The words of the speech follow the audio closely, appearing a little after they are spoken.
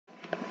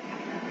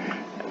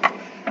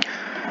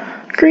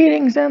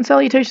Greetings and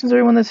salutations,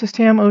 everyone. This is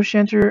Tam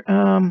O'Shanter.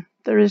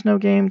 There is no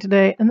game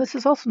today, and this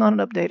is also not an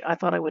update. I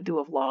thought I would do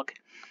a vlog,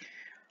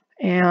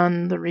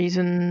 and the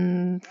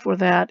reason for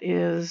that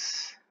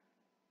is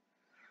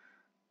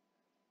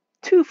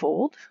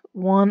twofold.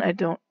 One, I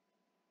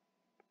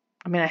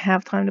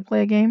have time to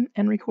play a game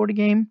and record a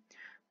game,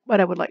 but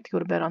I would like to go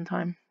to bed on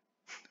time.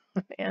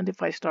 And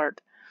if I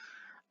start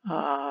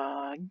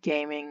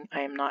gaming, I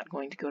am not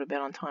going to go to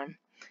bed on time.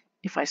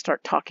 If I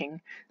start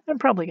talking, I'm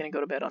probably going to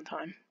go to bed on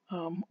time,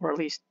 or at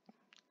least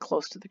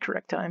close to the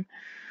correct time.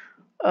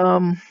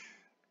 The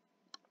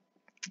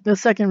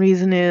second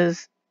reason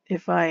is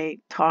if I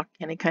talk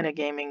any kind of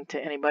gaming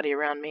to anybody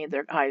around me,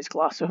 their eyes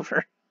gloss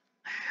over.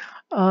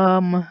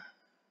 I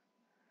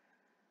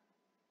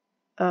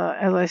don't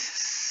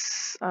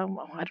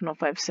know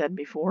if I've said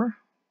before.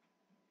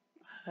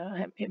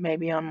 It may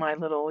be on my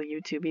little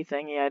YouTube-y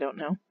thingy, I don't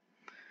know.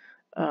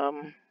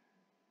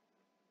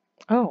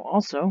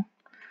 Also,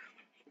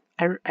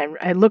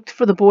 I looked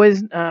for the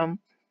boys.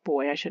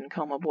 Boy, I shouldn't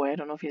call him a boy. I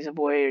don't know if he's a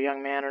boy or a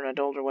young man or an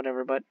adult or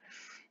whatever, but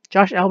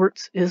Josh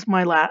Alberts is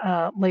my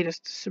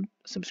latest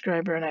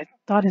subscriber, and I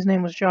thought his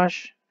name was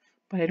Josh,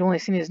 but I'd only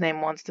seen his name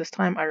once. This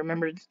time I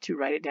remembered to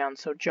write it down.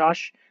 So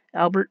Josh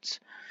Alberts,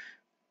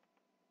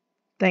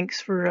 thanks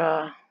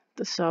for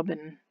the sub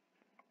and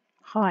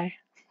hi.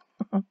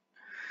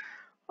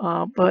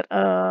 But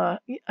I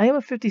am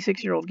a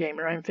 56-year-old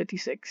gamer. I'm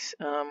 56.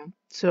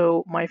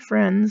 So my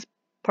friends,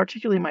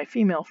 particularly my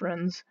female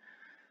friends,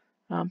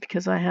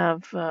 because I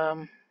have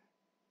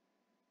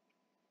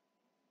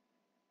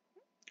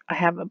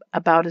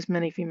about as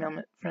many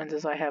female friends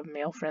as I have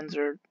male friends,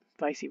 or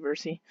vice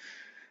versa.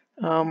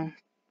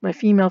 My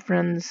female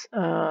friends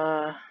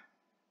have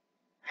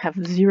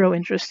zero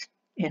interest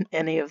in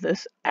any of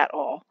this at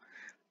all.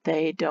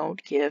 They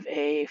don't give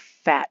a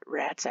fat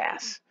rat's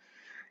ass,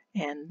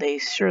 and they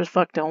sure as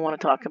fuck don't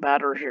want to talk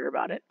about or hear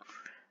about it.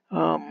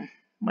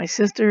 My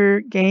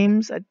sister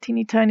games a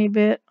teeny tiny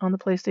bit on the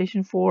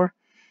PlayStation 4.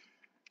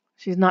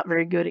 She's not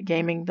very good at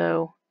gaming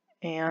though,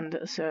 and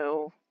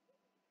so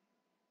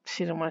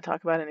she doesn't want to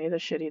talk about any of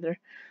this shit either.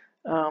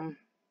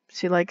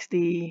 She likes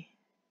the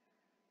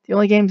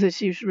only games that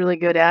she's really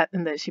good at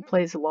and that she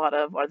plays a lot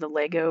of are the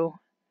Lego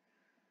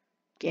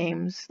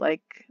games,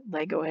 like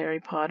Lego Harry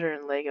Potter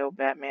and Lego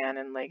Batman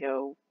and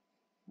Lego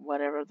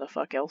whatever the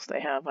fuck else they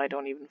have. I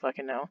don't even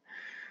fucking know.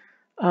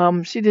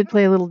 She did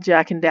play a little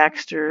Jak and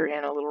Daxter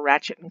and a little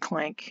Ratchet and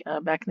Clank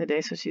back in the day,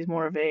 so she's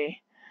more of a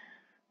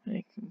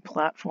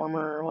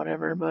platformer or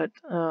whatever, but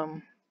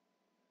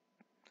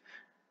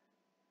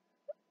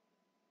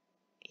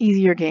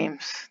easier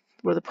games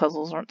where the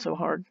puzzles aren't so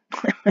hard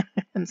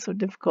and so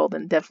difficult,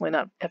 and definitely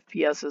not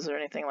FPSs or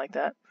anything like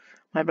that.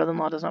 My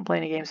brother-in-law does not play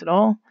any games at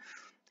all,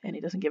 and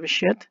he doesn't give a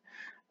shit.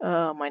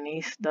 My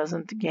niece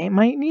doesn't game.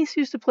 My niece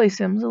used to play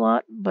Sims a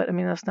lot, but I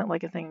mean, that's not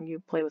like a thing you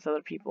play with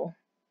other people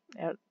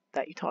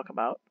that you talk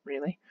about,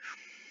 really.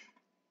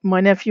 My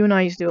nephew and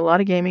I used to do a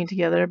lot of gaming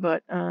together,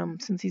 but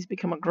since he's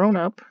become a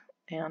grown-up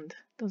and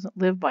doesn't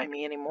live by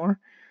me anymore,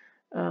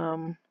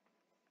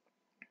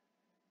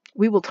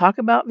 we will talk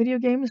about video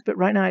games, but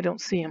right now I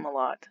don't see him a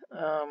lot.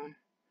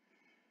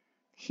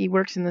 He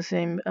works in the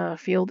same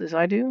field as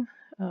I do.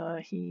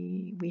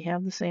 We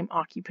have the same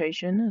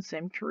occupation, the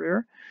same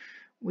career.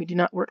 We do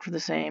not work for the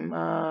same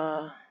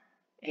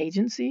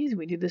agencies.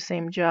 We do the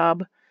same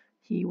job.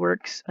 He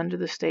works under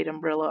the state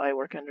umbrella. I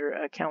work under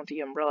a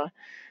county umbrella.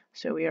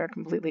 So we are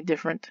completely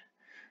different.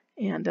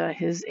 And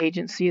his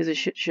agency is a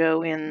shit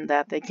show in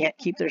that they can't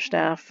keep their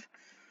staff.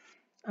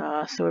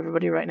 So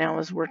everybody right now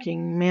is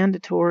working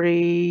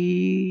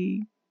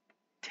mandatory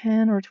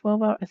 10 or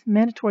 12 hour,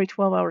 mandatory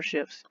 12-hour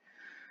shifts.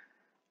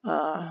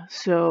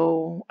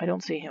 So I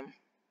don't see him.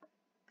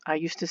 I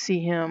used to see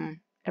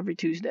him every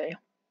Tuesday.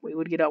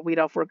 We'd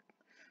off work.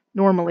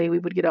 Normally we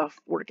would get off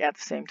work at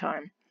the same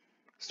time.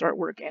 Start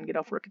work and get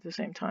off work at the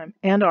same time.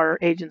 And our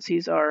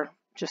agencies are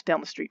just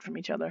down the street from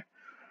each other.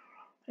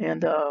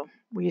 And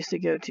we used to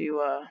go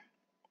to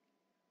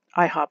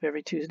IHOP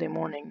every Tuesday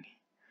morning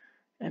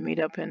and meet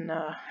up and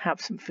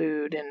have some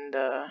food and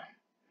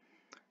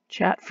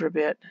chat for a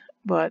bit.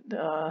 But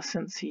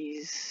since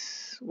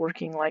he's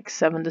working like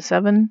 7 to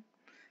 7,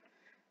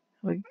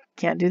 we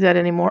can't do that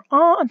anymore.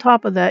 On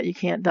top of that, you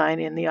can't dine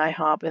in the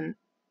IHOP. And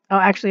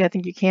actually, I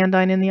think you can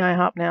dine in the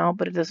IHOP now,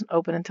 but it doesn't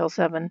open until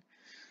 7.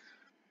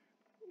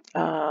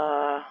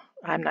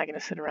 I'm not going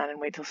to sit around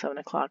and wait till 7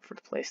 o'clock for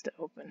the place to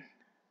open.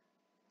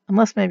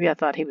 Unless maybe I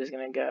thought he was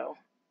going to go.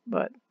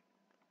 But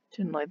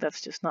generally,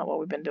 that's just not what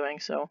we've been doing,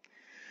 so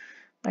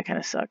that kind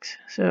of sucks.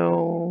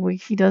 So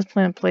he does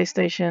play on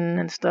PlayStation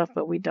and stuff,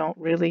 but we don't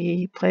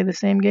really play the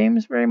same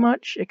games very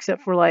much,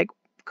 except for like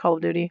Call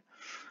of Duty.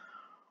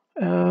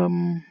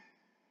 We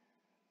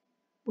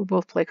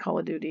both play Call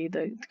of Duty,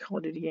 the Call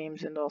of Duty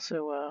games, and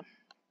also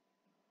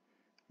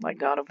like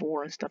God of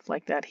War and stuff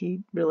like that. He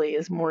really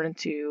is more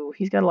into.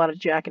 He's got a lot of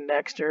Jak and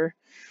Daxter,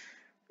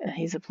 and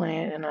he's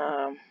playing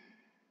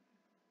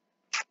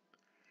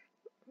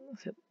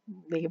is it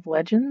League of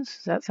Legends?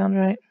 Does that sound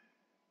right?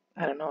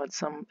 I don't know. It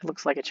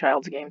looks like a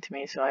child's game to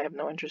me, so I have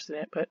no interest in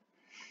it. But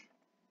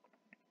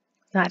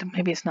Not,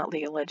 maybe it's not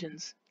League of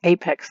Legends.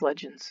 Apex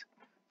Legends.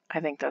 I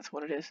think that's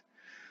what it is.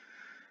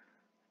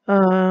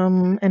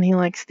 And he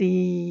likes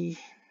the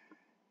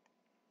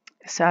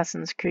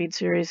Assassin's Creed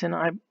series, and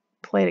I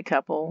played a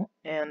couple,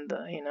 and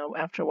you know,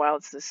 after a while,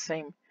 it's the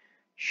same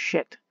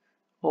shit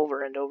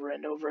over and over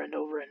and over and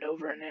over and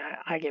over, and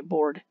I get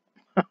bored,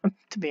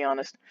 to be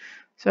honest.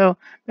 So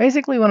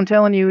basically, what I'm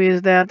telling you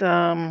is that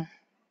I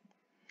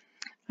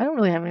don't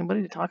really have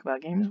anybody to talk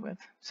about games with,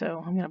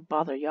 so I'm gonna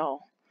bother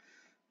y'all.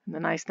 And the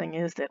nice thing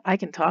is that I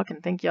can talk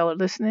and think y'all are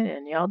listening,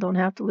 and y'all don't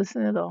have to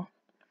listen at all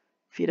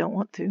if you don't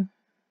want to.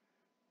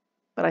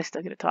 But I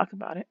still get to talk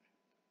about it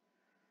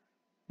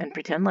and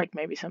pretend like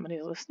maybe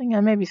somebody's listening,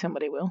 and maybe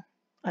somebody will.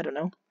 I don't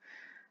know.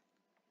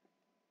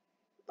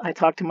 I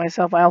talk to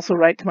myself. I also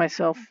write to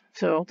myself,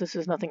 so this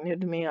is nothing new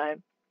to me. I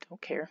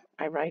don't care.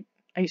 I write.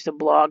 I used to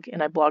blog,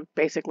 and I blogged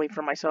basically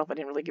for myself. I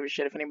didn't really give a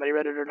shit if anybody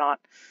read it or not.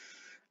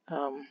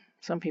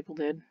 Some people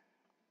did.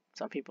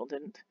 Some people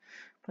didn't.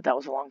 But that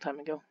was a long time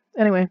ago.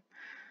 Anyway,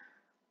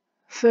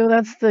 so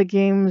that's the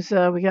games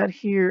we got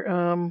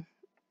here.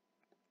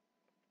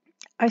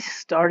 I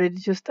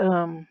started just,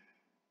 I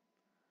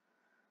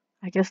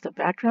guess the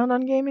background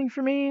on gaming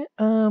for me.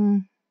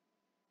 I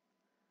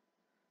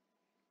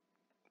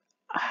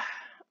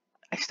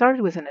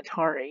started with an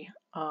Atari,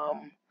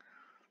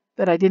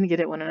 but I didn't get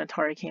it when an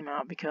Atari came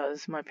out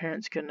because my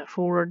parents couldn't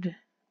afford to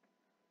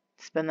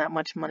spend that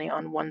much money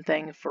on one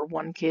thing for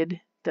one kid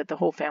that the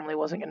whole family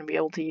wasn't going to be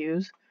able to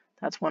use.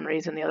 That's one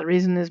reason. The other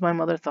reason is my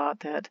mother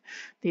thought that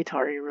the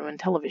Atari ruined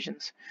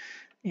televisions.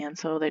 And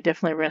so they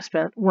definitely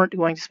weren't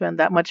going to spend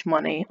that much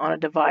money on a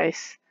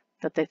device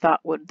that they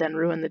thought would then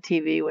ruin the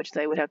TV, which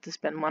they would have to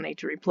spend money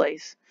to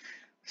replace.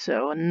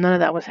 So none of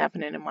that was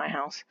happening in my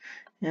house.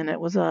 And it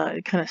was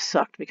it kind of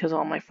sucked because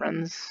all my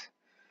friends,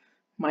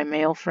 my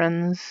male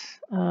friends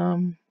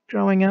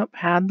growing up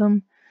had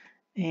them.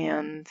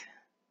 And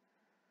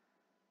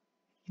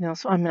you know,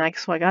 so I mean,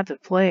 so I got to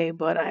play,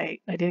 but I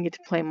didn't get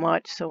to play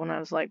much. So when I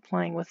was like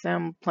playing with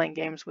them, playing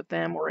games with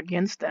them or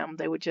against them,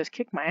 they would just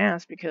kick my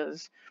ass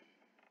because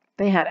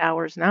they had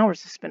hours and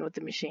hours to spend with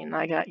the machine.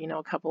 I got, you know,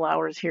 a couple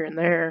hours here and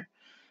there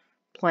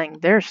playing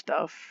their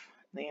stuff,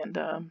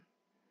 and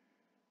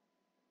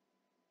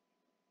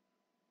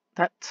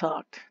that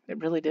sucked. It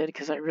really did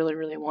because I really,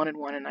 really wanted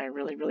one, and I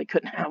really, really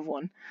couldn't have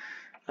one.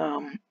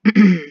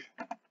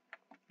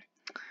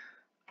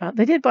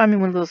 They did buy me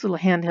one of those little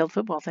handheld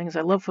football things.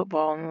 I love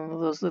football, and one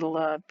of those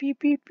little beep,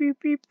 beep, beep,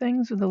 beep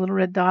things with the little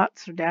red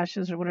dots or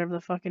dashes or whatever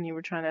the fucking you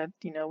were trying to,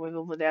 you know,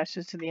 wiggle the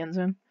dashes to the end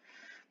zone.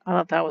 I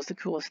thought that was the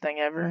coolest thing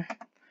ever.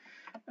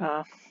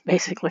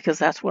 Basically, because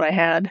that's what I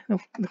had.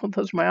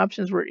 Those were my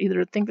options, were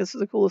either think this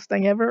is the coolest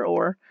thing ever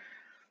or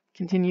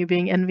continue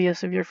being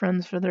envious of your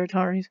friends for their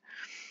Ataris.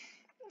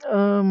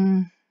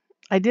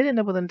 I did end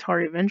up with an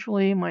Atari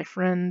eventually. My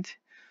friend,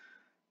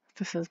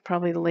 this is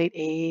probably the late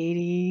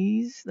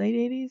 80s,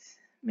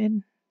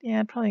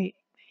 probably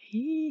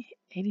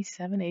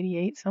 87,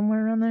 88,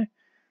 somewhere around there.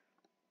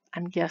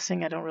 I'm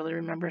guessing, I don't really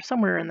remember.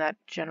 Somewhere in that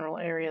general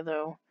area,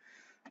 though.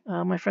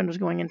 My friend was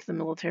going into the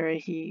military.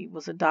 He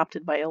was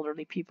adopted by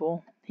elderly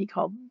people. He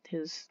called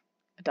his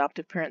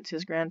adoptive parents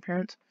his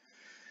grandparents.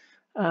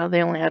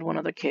 They only had one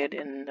other kid,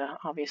 and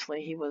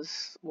obviously he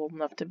was old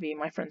enough to be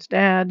my friend's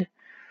dad.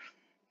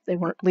 They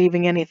weren't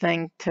leaving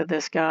anything to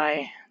this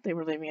guy. They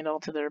were leaving it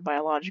all to their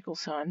biological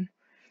son.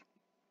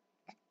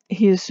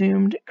 He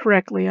assumed,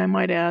 correctly I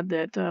might add,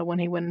 that when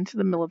he went into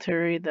the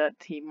military that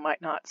he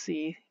might not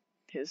see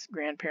his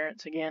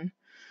grandparents again.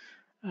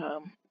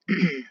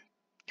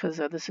 Because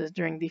this is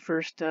during the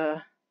first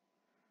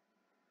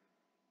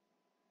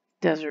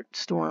Desert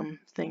Storm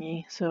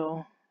thingy.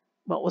 So,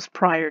 well, it was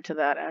prior to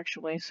that,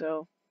 actually.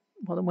 So,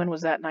 well, when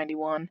was that?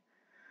 91.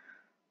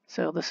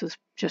 So this is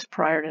just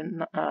prior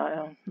to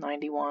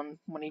 91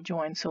 when he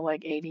joined. So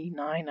like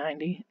 89,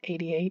 90,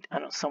 88, I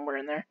don't know, somewhere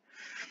in there.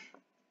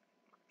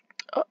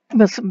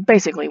 But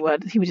basically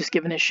what, he was just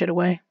giving his shit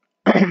away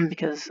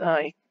because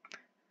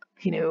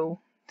he knew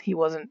he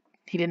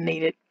didn't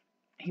need it.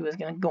 He was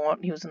going to go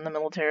on, he was in the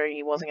military,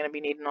 he wasn't going to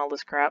be needing all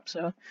this crap.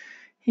 So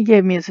he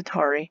gave me his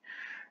Atari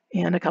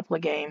and a couple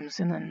of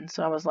games. And then,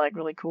 so I was like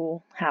really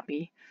cool,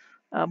 happy.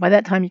 By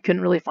that time, you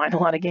couldn't really find a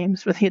lot of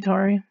games for the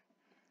Atari.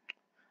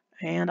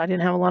 And I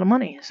didn't have a lot of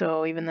money,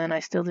 so even then I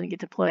still didn't get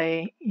to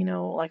play, you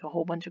know, like a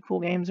whole bunch of cool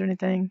games or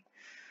anything.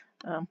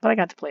 But I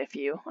got to play a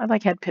few. I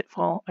had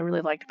Pitfall. I really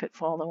liked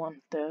Pitfall, the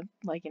one, the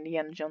like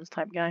Indiana Jones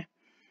type guy.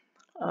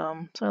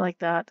 So I like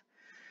that.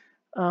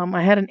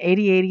 I had an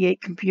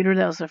 8088 computer.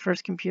 That was the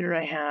first computer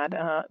I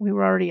had. We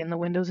were already in the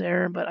Windows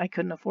era, but I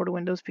couldn't afford a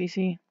Windows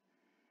PC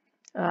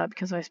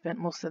because I spent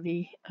most of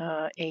the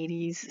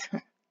 80s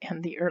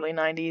and the early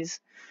 90s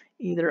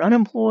either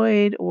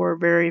unemployed or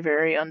very,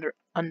 very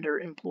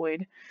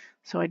underemployed.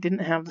 So I didn't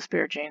have the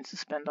spare change to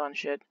spend on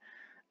shit.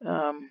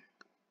 The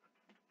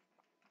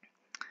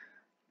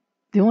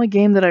only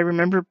game that I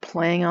remember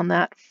playing on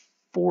that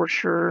for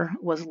sure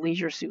was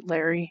Leisure Suit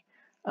Larry.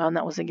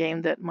 That was a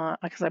game that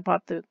because I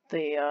bought the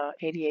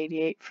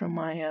 8088 from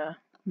my,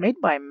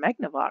 made by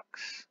Magnavox.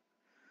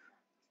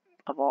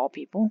 of all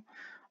people.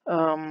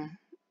 I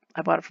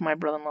bought it from my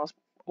brother-in-law's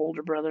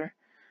older brother,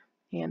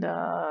 and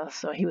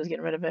so he was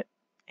getting rid of it.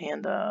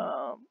 And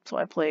so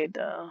I played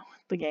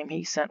the game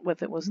he sent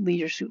with it was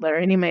Leisure Suit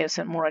Larry, and he may have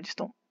sent more. I just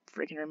don't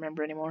freaking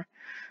remember anymore.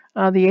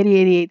 The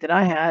 8088 that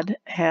I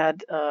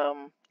had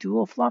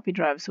dual floppy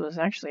drives, so it was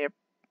actually a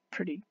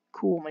pretty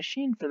cool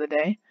machine for the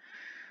day.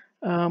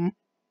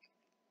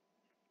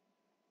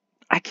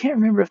 I can't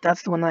remember if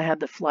that's the one that had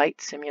the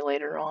flight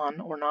simulator on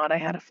or not. I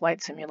had a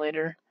flight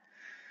simulator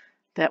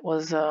that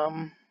was,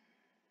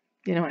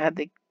 had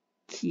the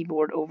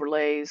keyboard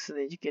overlays so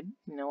that you could,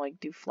 like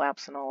do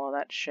flaps and all of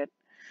that shit.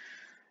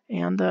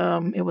 And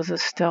it was a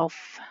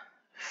stealth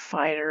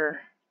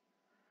fighter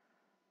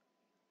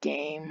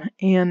game.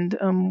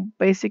 And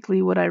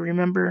basically what I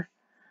remember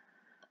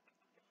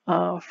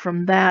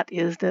from that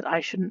is that I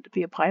shouldn't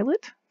be a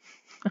pilot.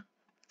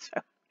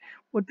 So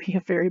would be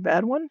a very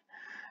bad one.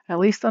 At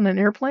least on an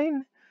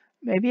airplane.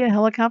 Maybe a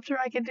helicopter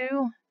I could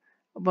do.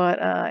 But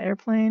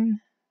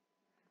airplane,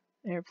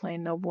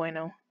 no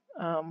bueno.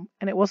 And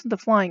it wasn't the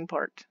flying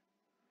part.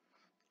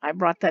 I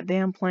brought that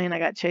damn plane. I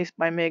got chased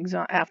by MiGs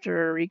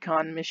after a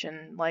recon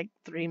mission, like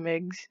 3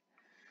 MiGs.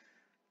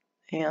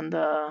 And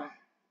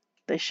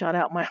they shot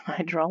out my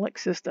hydraulic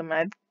system. I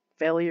had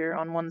failure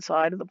on one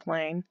side of the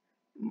plane.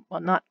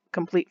 Well, not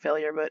complete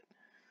failure, but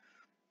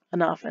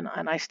enough. And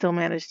I still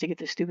managed to get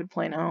the stupid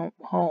plane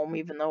home,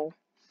 even though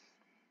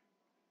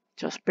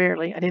just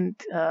barely. I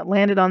didn't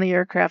land it on the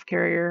aircraft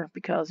carrier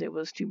because it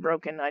was too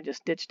broken. I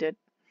just ditched it.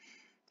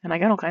 And I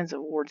got all kinds of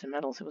awards and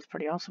medals. It was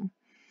pretty awesome.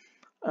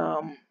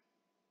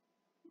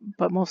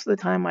 But most of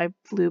the time I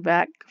flew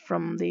back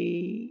from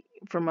a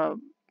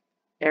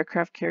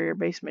aircraft carrier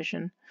base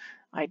mission.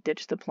 I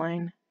ditched the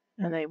plane,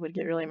 and they would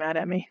get really mad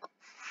at me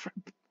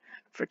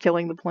for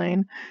killing the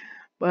plane.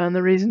 But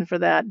the reason for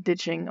that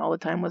ditching all the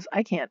time was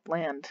I can't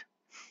land.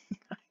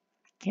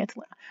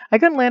 I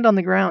couldn't land on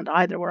the ground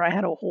either, where I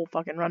had a whole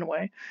fucking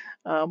runway.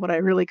 But I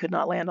really could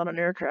not land on an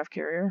aircraft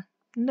carrier.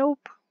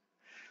 Nope.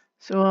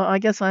 So I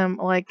guess I'm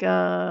like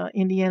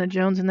Indiana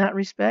Jones in that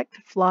respect.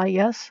 Fly,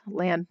 yes.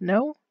 Land,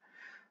 no.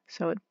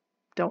 So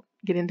don't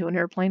get into an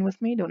airplane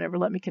with me. Don't ever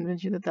let me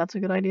convince you that that's a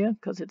good idea,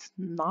 because it's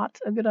not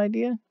a good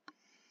idea.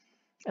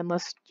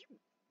 Unless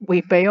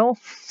we bail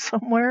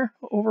somewhere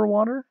over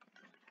water.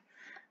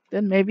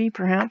 Then maybe,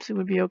 perhaps, it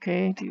would be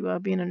okay to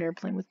be in an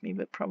airplane with me,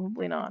 but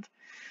probably not.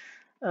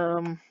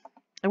 I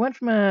went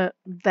from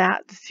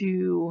that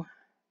to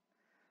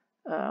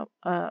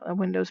a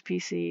Windows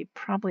PC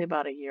probably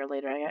about a year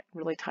later. I got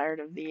really tired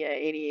of the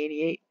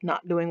 8088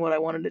 not doing what I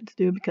wanted it to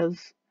do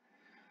because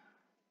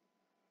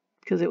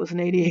it was an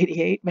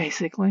 8088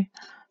 basically.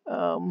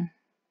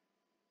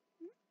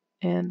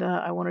 And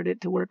I wanted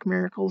it to work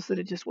miracles that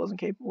it just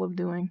wasn't capable of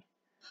doing,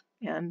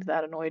 and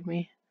that annoyed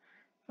me.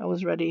 I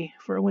was ready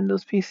for a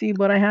Windows PC,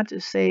 but I had to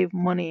save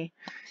money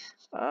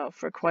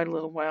for quite a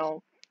little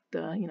while.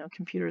 The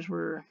computers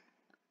were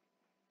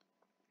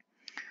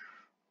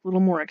a little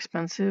more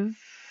expensive,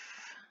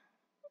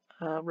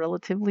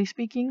 relatively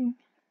speaking.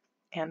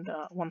 And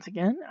once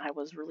again, I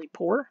was really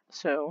poor,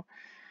 so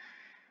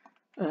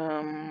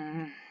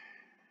I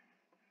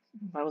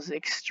was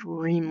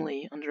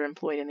extremely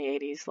underemployed in the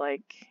 80s,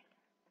 like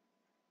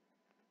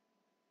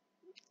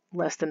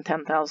less than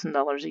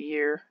 $10,000 a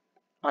year,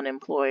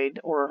 unemployed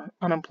or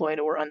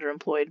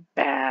underemployed.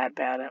 Bad,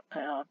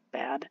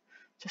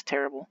 just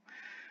terrible.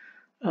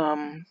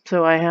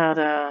 So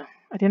I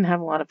didn't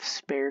have a lot of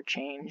spare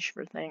change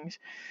for things,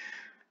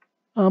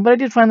 but I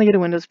did finally get a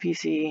Windows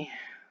PC.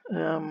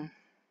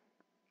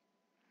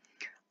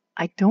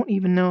 I don't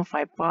even know if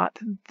I bought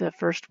the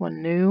first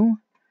one new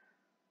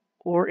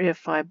or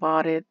if I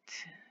bought it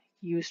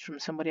used from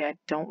somebody. I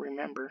don't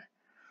remember.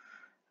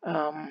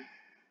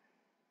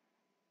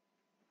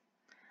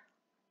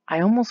 I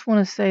almost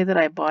want to say that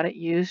I bought it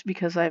used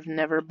because I've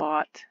never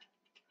bought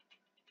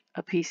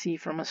a PC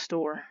from a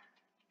store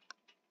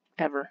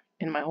ever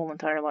in my whole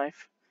entire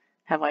life.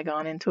 Have I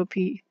gone into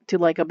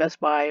like a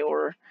Best Buy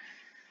or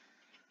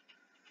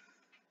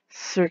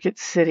Circuit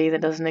City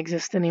that doesn't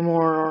exist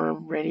anymore, or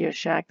Radio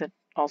Shack that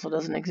also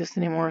doesn't exist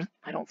anymore,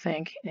 I don't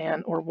think,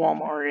 or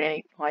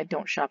Walmart. I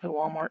don't shop at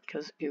Walmart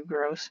because ew,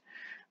 gross.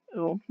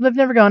 I've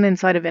never gone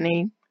inside of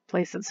any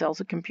place that sells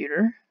a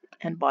computer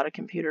and bought a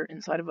computer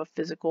inside of a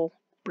physical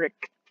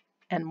brick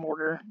and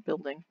mortar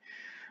building.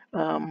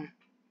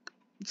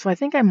 So I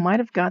think I might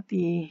have got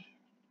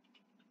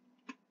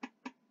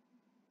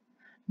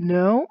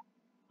No,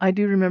 I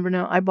do remember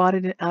now. I bought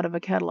it out of a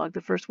catalog,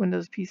 the first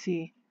Windows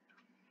PC.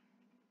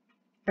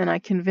 And I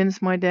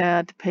convinced my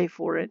dad to pay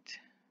for it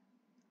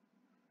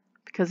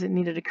because it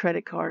needed a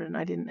credit card, and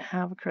I didn't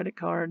have a credit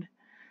card.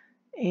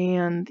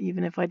 And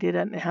even if I did,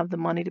 I didn't have the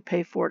money to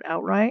pay for it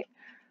outright.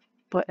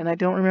 And I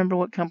don't remember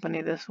what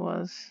company this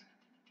was.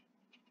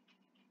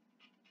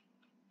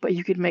 But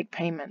you could make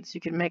payments.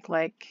 You could make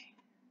like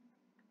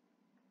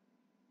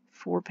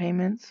 4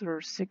 payments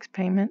or 6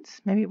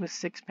 payments. Maybe it was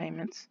 6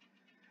 payments,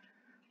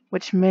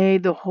 which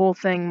made the whole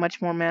thing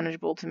much more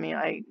manageable to me.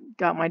 I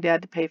got my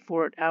dad to pay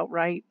for it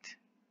outright.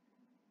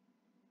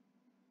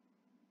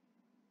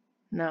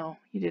 No,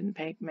 he didn't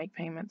make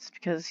payments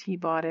because he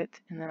bought it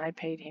and then I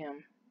paid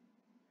him.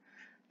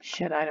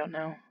 Shit, I don't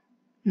know.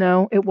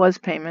 No, it was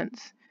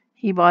payments.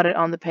 He bought it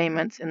on the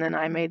payments and then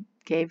I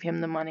gave him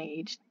the money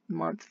each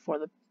month for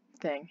the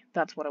thing.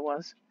 That's what it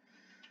was.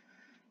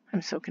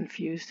 I'm so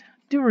confused.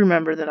 Do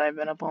remember that I've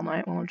been up all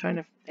night while I'm trying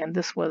to, and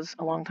this was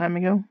a long time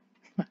ago.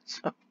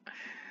 So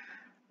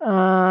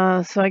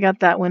I got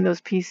that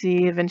Windows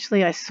PC.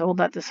 Eventually I sold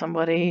that to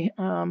somebody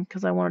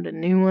because I wanted a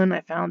new one.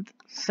 I found the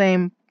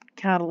same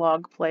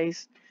catalog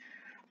place.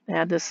 They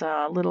had this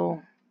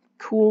little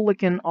cool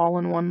looking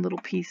all-in-one little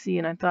PC,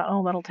 and I thought,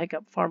 oh, that'll take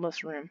up far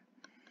less room.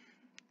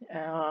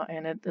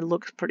 And it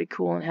looks pretty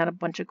cool and had a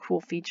bunch of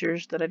cool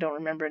features that I don't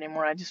remember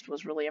anymore. I just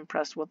was really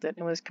impressed with it.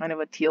 It was kind of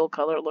a teal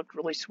color. It looked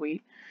really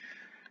sweet.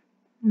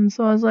 And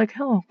so I was like,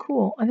 oh,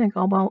 cool. I think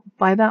I'll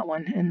buy that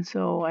one. And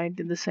so I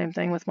did the same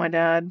thing with my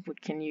dad.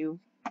 Can you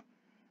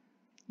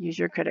use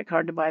your credit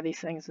card to buy these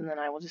things? And then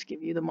I will just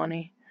give you the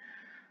money,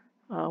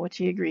 which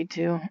he agreed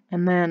to.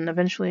 And then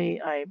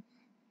eventually I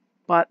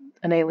bought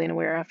an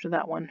Alienware after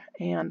that one.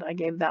 And I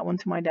gave that one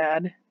to my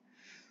dad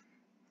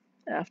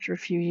after a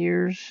few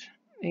years.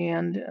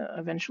 And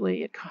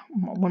eventually,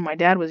 when my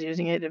dad was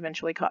using it,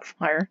 eventually caught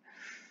fire.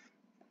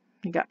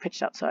 It got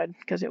pitched outside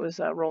because it was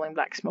rolling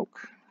black smoke.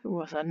 It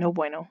was no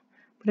bueno.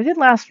 But it did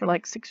last for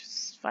like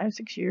 5,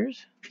 6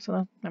 years.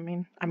 So I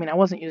mean, I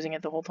wasn't using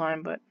it the whole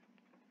time, but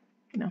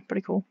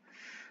pretty cool.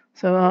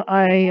 So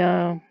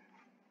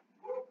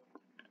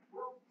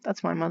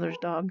that's my mother's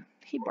dog.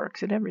 He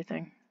barks at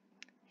everything.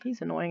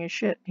 He's annoying as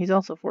shit. He's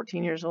also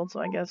 14 years old, so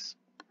I guess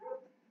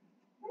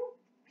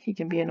he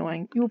can be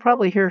annoying. You will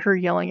probably hear her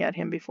yelling at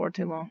him before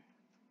too long,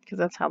 because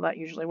that's how that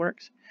usually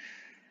works.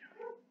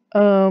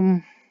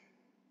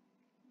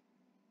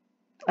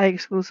 I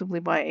exclusively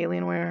buy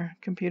Alienware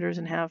computers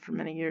and have for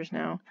many years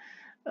now.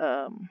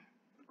 The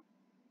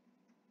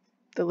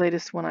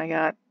latest one I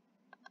got,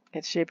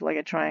 it's shaped like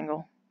a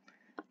triangle,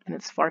 and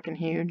it's fucking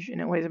huge, and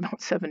it weighs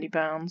about 70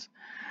 pounds.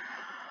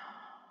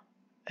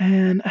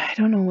 And I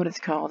don't know what it's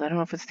called. I don't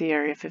know if it's the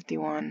Area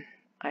 51.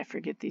 I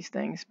forget these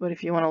things. But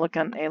if you want to look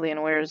on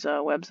Alienware's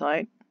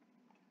website,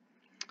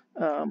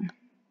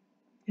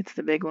 it's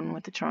the big one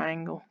with the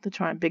triangle,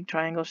 big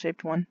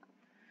triangle-shaped one.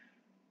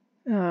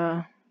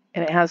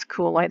 And it has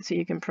cool lights that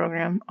you can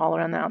program all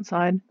around the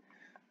outside,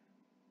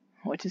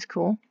 which is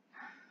cool.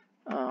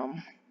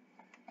 And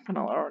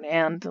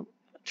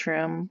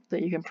trim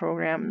that you can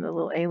program, and the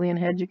little alien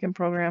head you can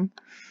program.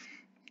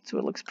 So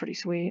it looks pretty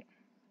sweet.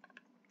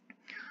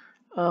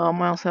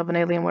 I also have an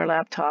Alienware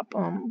laptop.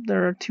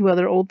 There are 2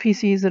 other old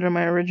PCs that are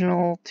my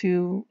original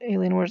 2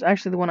 Alienwares.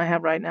 Actually, the one I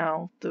have right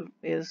now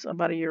is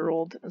about a year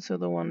old. So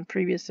the one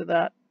previous to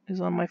that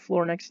is on my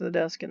floor next to the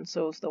desk, and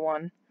so is the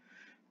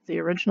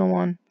original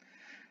one.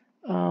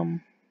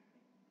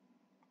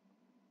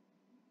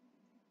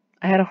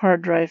 I had a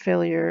hard drive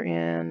failure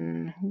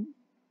in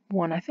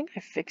one. I think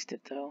I fixed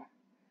it though.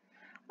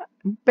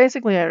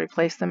 Basically, I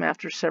replaced them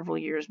after several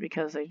years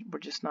because they were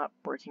just not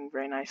working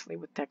very nicely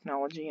with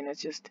technology, and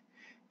it's just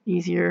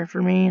easier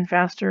for me and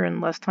faster and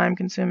less time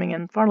consuming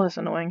and far less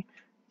annoying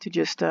to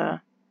just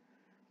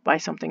buy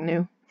something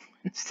new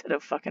instead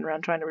of fucking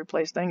around trying to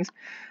replace things.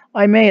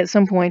 I may at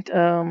some point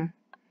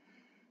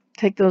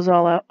take those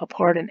all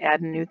apart and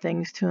add new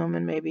things to them,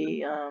 and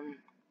maybe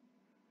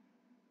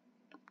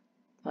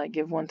like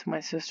give one to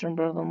my sister and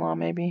brother-in-law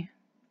maybe,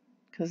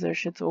 because their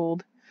shit's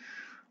old.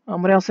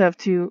 But I also have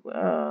 2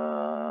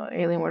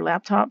 Alienware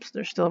laptops.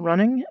 They're still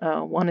running.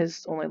 One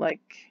is only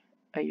like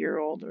a year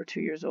old or 2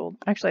 years old.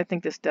 Actually, I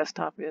think this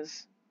desktop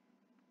is...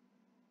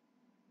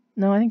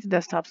 No, I think the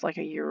desktop's like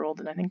a year old,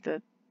 and I think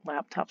the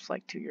laptop's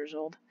like 2 years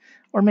old.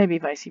 Or maybe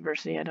vice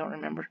versa, I don't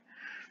remember.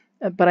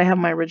 But I have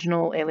my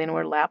original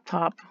Alienware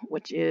laptop,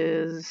 which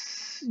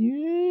is...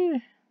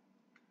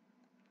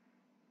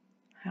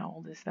 How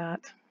old is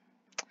that?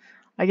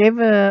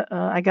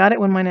 I got it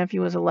when my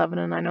nephew was 11,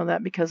 and I know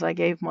that because I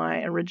gave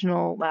my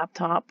original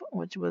laptop,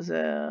 which was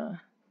an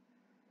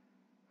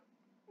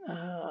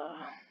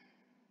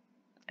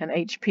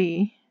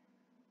HP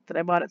that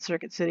I bought at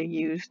Circuit City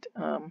used,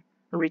 or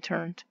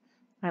returned.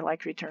 I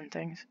like return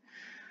things.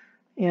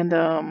 And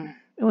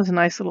it was a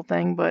nice little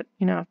thing, but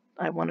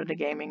I wanted a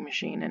gaming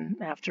machine,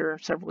 and after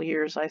several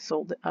years I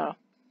sold it.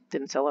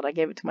 Didn't sell it. I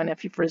gave it to my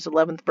nephew for his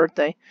 11th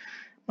birthday.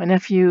 My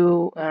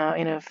nephew,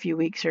 in a few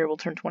weeks here, will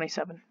turn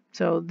 27.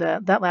 So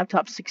that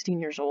laptop's 16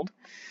 years old.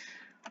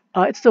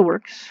 It still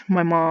works.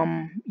 My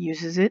mom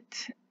uses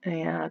it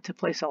to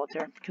play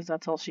solitaire because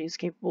that's all she's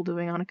capable of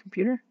doing on a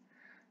computer.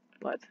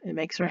 But it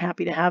makes her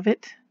happy to have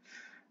it.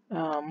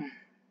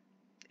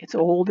 It's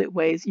old. It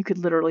weighs, you could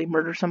literally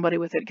murder somebody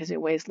with it because it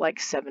weighs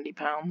like 70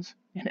 pounds.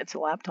 And it's a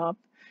laptop.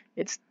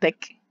 It's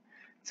thick.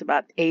 It's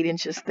about 8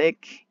 inches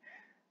thick.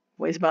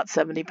 Weighs about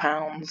 70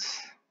 pounds.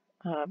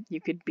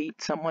 You could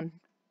beat someone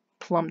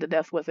plumb to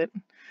death with it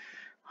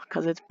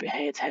because it's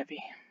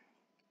heavy.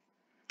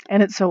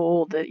 And it's so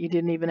old that you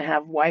didn't even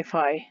have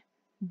Wi-Fi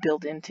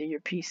built into your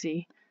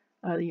PC.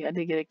 You had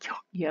to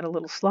you had a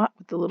little slot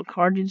with the little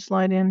card you'd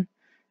slide in,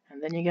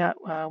 and then you got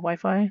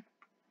Wi-Fi.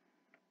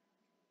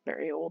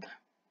 Very old.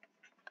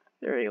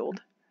 very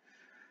old.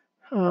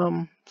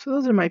 So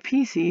those are my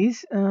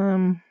PCs.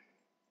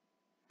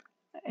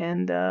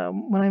 And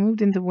when I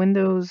moved into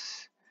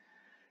Windows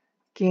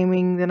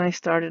gaming, then I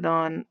started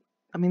on.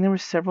 I mean, there were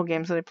several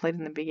games that I played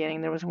in the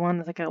beginning. There was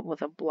one like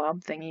with a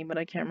blob thingy, but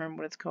I can't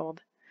remember what it's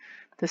called.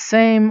 The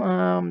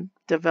same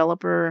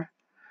developer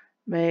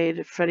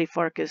made Freddy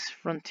Farkas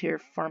Frontier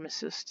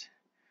Pharmacist,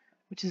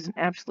 which is an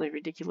absolutely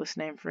ridiculous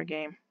name for a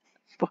game,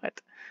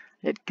 but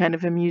it kind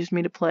of amused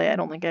me to play. I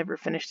don't think I ever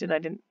finished it. I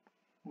didn't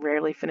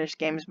rarely finish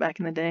games back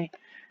in the day.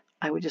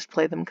 I would just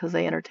play them because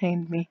they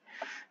entertained me.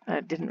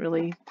 I didn't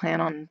really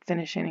plan on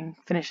finishing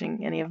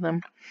any of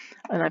them.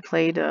 And I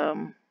played,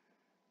 it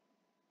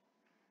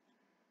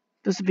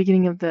was the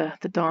beginning of the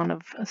dawn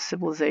of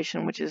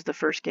Civilization, which is the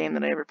first game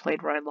that I ever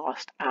played where I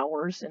lost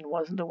hours and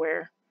wasn't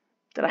aware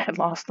that I had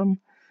lost them.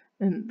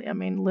 And I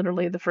mean,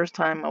 literally the first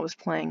time I was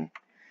playing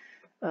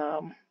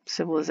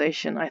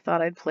Civilization, I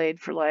thought I'd played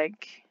for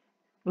like,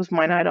 it was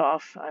my night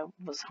off. I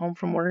was home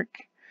from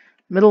work,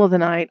 middle of the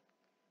night.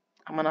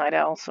 I'm a night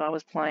owl, so I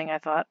was playing,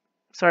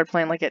 started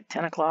playing like at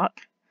 10 o'clock.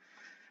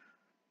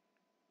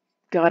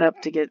 Got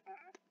up to get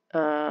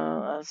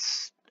a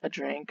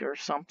drink or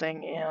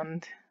something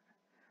and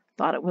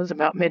thought it was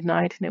about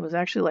midnight, and it was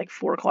actually like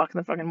 4 o'clock in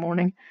the fucking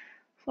morning.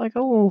 It's like,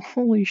 oh,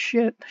 holy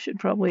shit, I should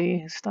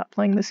probably stop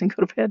playing this and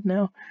go to bed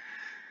now.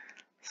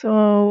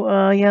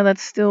 So, yeah,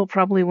 that's still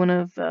probably one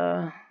of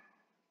the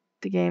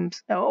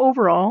games.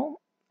 Overall,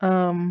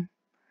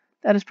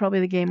 that is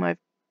probably the game I've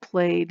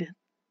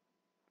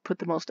put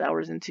the most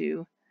hours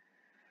into,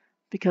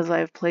 because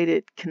I've played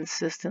it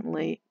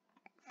consistently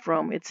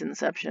from its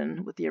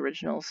inception with the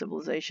original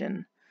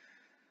Civilization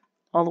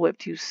all the way up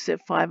to Civ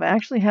 5. I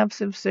actually have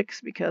Civ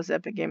 6 because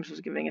Epic Games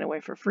was giving it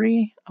away for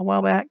free a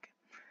while back.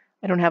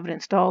 I don't have it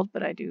installed,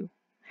 but I do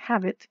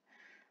have it.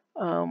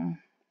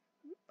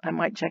 I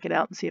might check it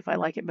out and see if I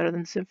like it better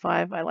than Civ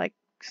 5. I like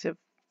Civ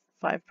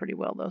 5 pretty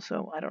well, though,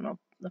 so I don't know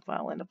if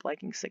I'll end up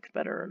liking 6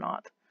 better or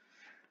not.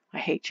 I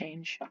hate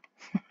change.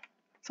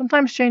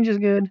 Sometimes change is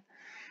good,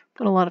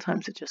 but a lot of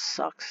times it just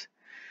sucks.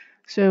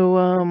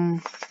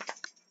 So,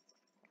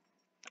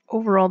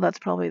 overall, that's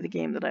probably the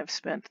game that I've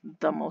spent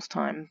the most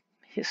time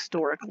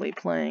historically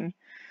playing.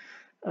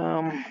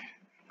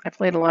 I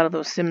played a lot of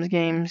those Sims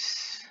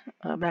games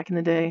back in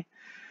the day.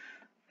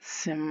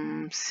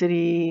 Sim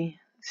City,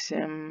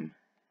 Sim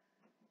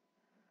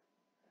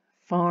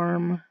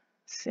Farm,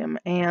 Sim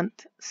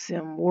Ant,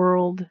 Sim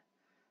World.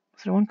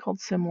 Was there one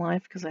called Sim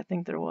Life? Because I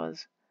think there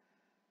was.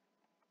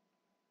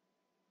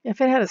 If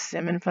it had a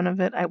sim in front of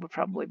it, I would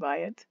probably buy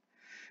it.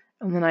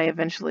 And then I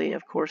eventually,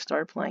 of course,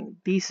 started playing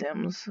The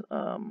Sims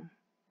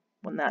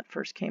when that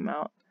first came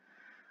out.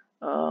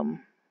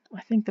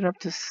 I think they're up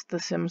to The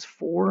Sims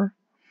 4.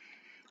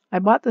 I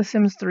bought The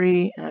Sims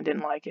 3 and I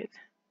didn't like it.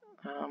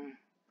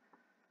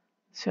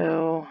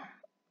 So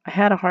I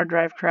had a hard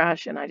drive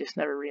crash and I just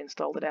never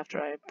reinstalled it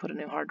after I put a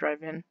new hard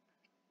drive in.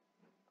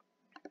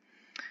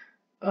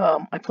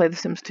 I played The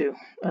Sims 2.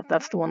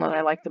 That's the one that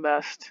I like the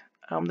best.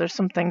 There's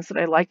some things that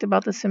I liked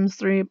about The Sims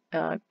 3,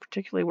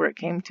 particularly where it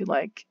came to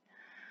like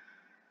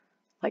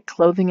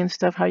clothing and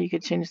stuff, how you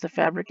could change the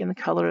fabric and the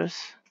colors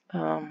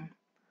to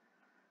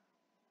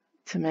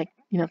make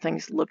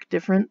things look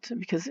different.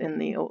 Because in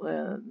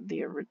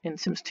in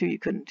Sims 2 you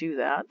couldn't do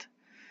that.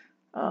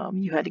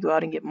 You had to go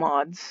out and get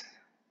mods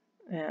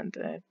and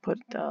put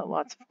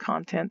lots of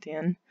content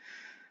in.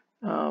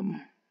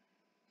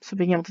 So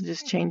being able to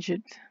just change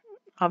it,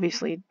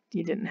 obviously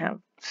you didn't have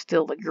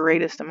still the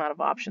greatest amount of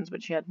options,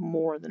 but you had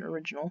more than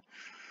original.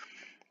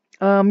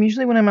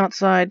 Usually when I'm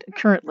outside,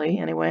 currently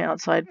anyway,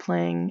 outside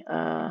playing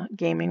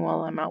gaming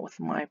while I'm out with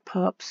my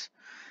pups,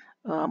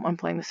 I'm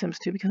playing The Sims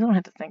 2 because I don't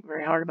have to think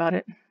very hard about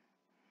it.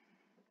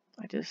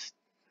 I just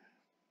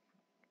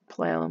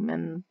play them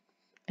and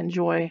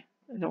enjoy.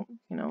 I don't,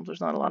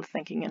 there's not a lot of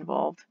thinking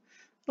involved.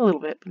 A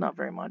little bit, but not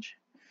very much.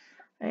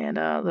 And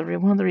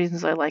one of the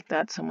reasons I like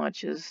that so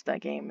much is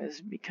that game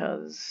is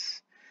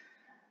because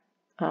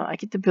I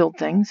get to build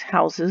things,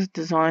 houses,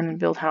 design and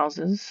build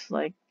houses.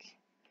 Like,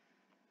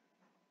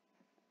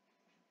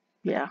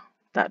 yeah,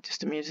 that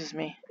just amuses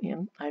me.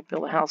 I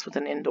build a house with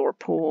an indoor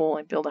pool.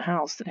 I build a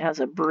house that has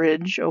a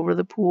bridge over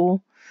the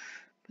pool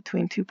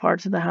between two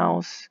parts of the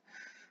house.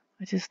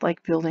 I just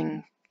like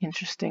building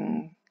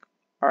interesting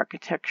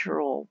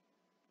architectural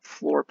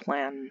floor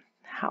plan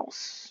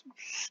house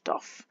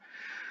stuff.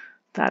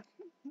 That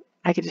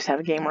I could just have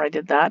a game where I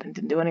did that and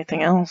didn't do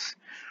anything else.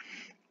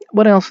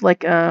 What else?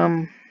 Like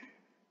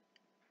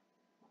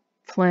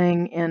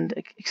playing and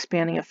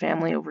expanding a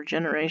family over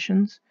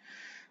generations.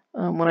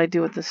 What I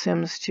do with The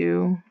Sims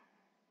 2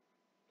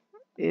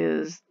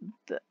 is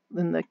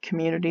in the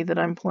community that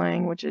I'm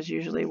playing, which is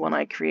usually one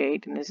I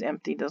create and is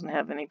empty, doesn't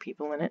have any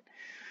people in it.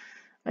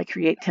 I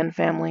create 10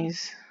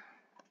 families,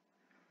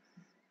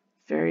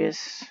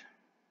 various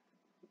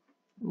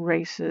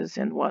races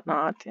and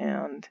whatnot,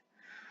 and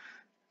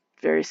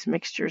various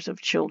mixtures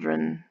of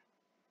children.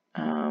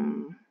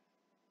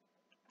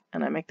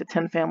 And I make the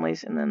 10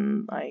 families, and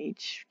then I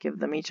give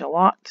them each a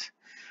lot,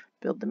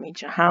 build them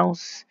each a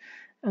house,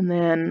 And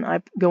then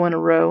I go in a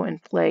row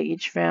and play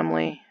each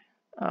family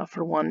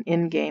for one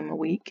in-game a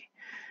week.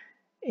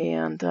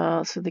 And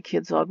so the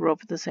kids all grow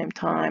up at the same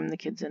time. The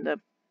kids end up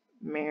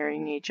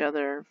marrying each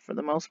other for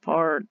the most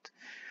part.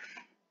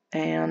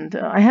 And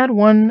I had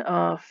one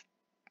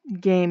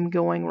game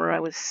going where I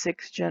was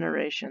 6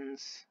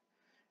 generations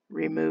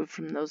removed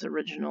from those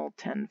original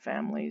 10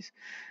 families.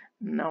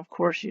 Now, of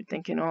course, you're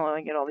thinking, oh,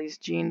 I get all these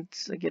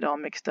genes, I get all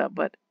mixed up.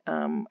 But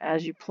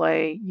as you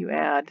play, you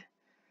add,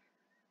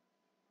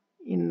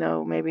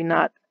 maybe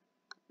not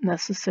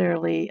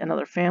necessarily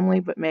another family,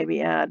 but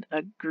maybe add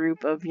a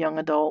group of young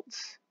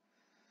adults.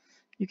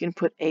 You can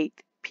put 8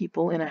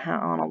 people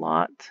on a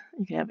lot.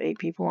 You can have 8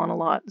 people on a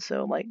lot.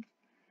 So, like,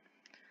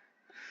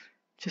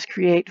 just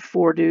create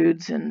 4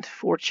 dudes and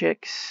 4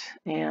 chicks,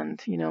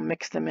 and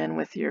mix them in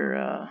with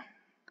your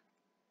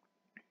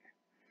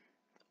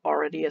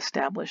already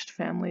established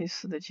families,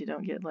 so that you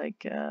don't get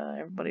like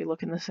everybody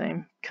looking the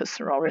same because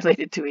they're all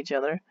related to each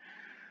other.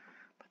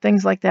 But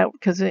things like that,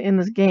 because in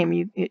this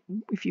game,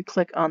 if you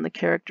click on the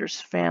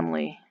character's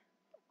family,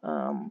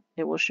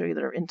 it will show you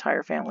their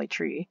entire family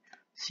tree,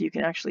 so you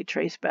can actually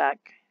trace back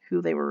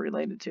who they were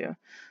related to.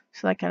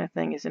 So that kind of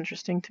thing is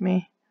interesting to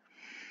me.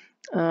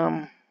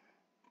 A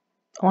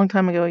long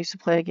time ago, I used to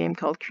play a game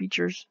called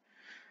Creatures.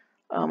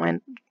 I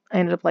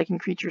ended up liking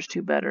Creatures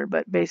 2 better,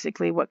 but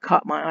basically what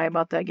caught my eye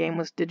about that game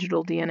was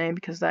digital DNA,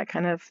 because that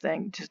kind of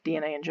thing, just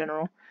DNA in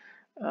general,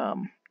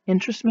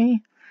 interests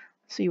me.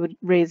 So you would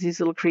raise these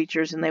little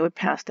creatures and they would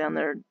pass down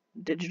their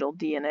digital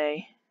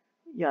DNA,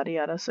 yada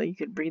yada, so you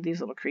could breed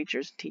these little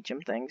creatures, teach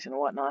them things and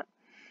whatnot,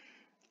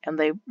 and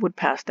they would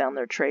pass down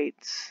their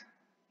traits.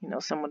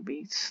 Some would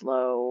be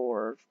slow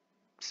or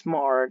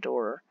smart,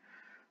 or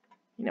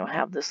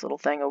have this little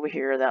thing over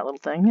here, that little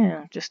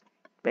thing, just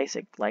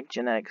basic like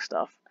genetic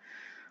stuff.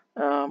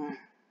 And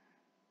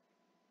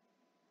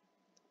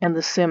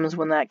The Sims,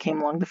 when that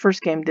came along, the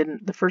first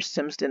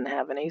Sims didn't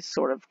have any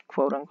sort of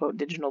quote unquote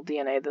digital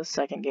DNA. The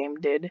second game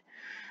did.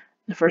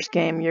 The first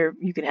game,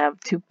 you could have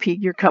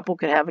your couple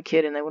could have a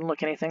kid and they wouldn't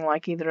look anything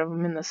like either of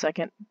them. In the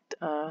second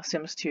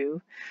Sims 2,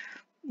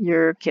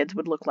 your kids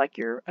would look like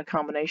a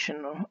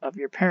combination of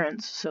your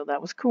parents, so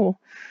that was cool.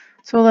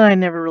 So then I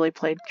never really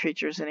played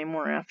Creatures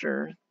anymore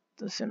after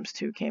The Sims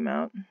 2 came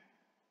out,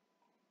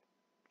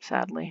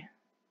 sadly.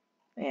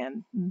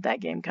 And that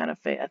game kind of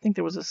faded. I think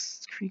there was a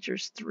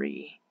Creatures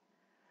 3,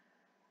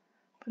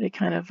 but it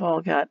kind of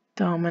all got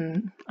dumb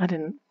and I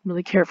didn't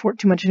really care for it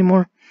too much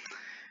anymore.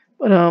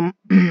 But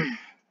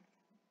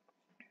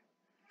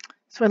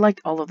so I liked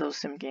all of those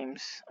sim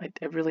games. I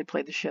really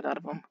played the shit out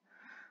of them.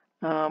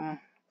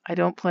 I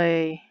don't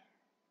play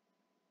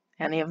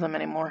any of them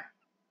anymore,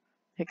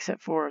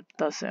 except for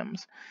The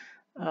Sims.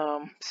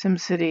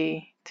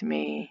 SimCity, to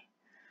me,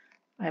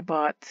 I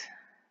bought,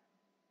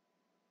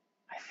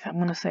 I'm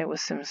going to say it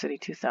was SimCity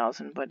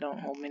 2000, but don't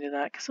hold me to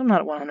that because I'm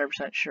not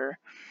 100% sure.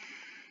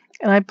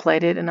 And I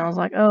played it and I was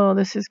like, oh,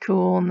 this is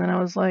cool. And then I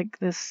was like,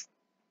 this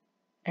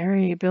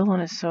area you build on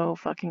is so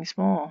fucking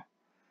small.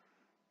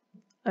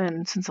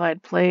 And since I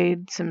had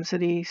played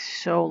SimCity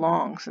so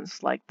long,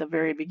 since like the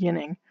very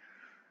beginning,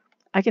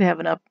 I could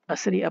have a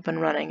city up and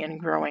running and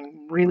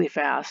growing really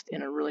fast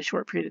in a really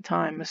short period of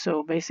time.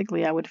 So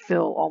basically I would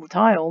fill all the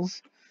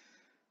tiles,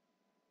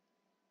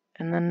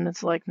 and then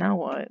it's like, now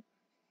what?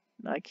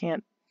 I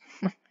can't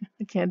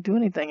I can't do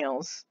anything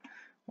else.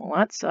 Well,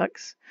 that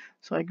sucks.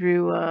 So I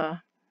grew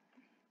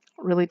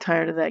really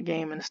tired of that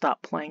game and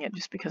stopped playing it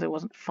just because it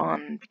wasn't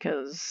fun,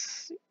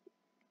 because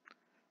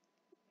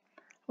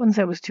I wouldn't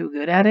say I was too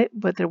good at it,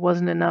 but there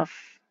wasn't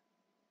enough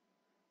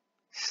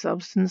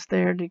substance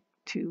there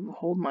to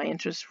hold my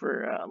interest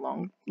for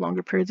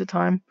longer periods of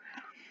time.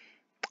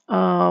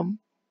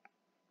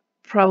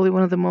 Probably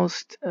one of the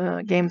most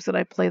games that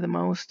I play the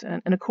most,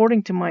 and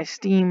according to my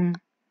Steam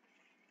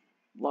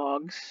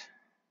logs,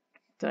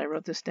 that I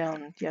wrote this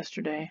down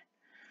yesterday,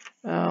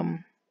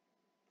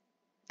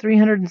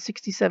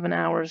 367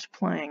 hours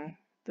playing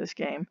this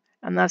game,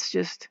 and that's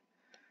just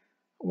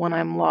when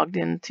I'm logged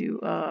into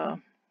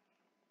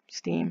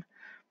Steam,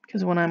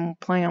 because when I'm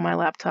playing on my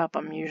laptop,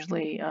 I'm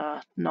usually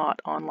not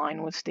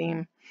online with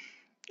Steam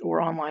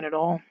or online at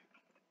all.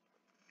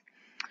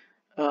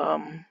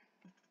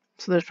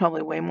 So there's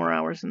probably way more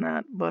hours than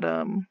that, but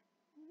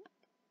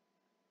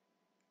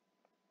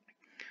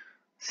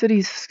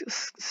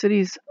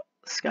cities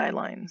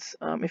skylines.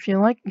 If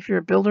you're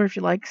a builder, if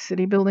you like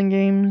city building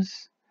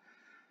games,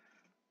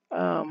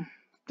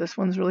 this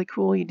one's really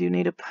cool. You do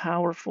need a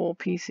powerful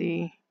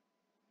PC,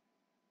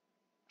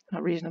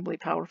 a reasonably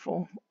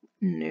powerful,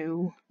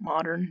 new,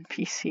 modern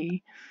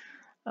PC,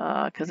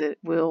 because it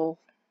will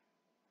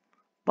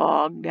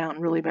bog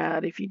down really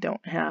bad if you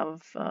don't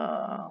have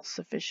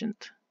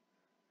sufficient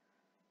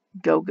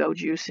go-go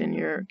juice in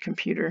your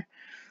computer.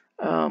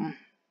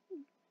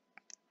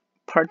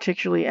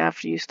 Particularly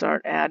after you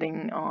start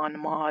adding on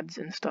mods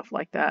and stuff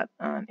like that,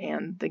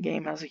 and the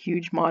game has a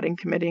huge modding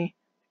community,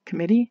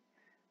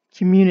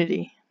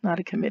 not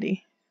a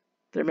committee.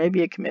 There may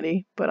be a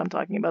committee, but I'm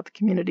talking about the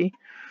community.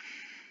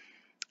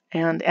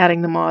 And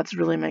adding the mods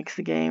really makes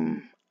the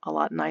game a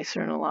lot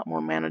nicer and a lot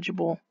more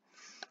manageable.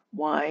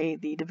 Why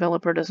the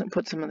developer doesn't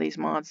put some of these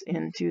mods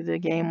into the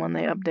game when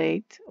they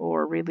update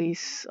or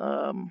release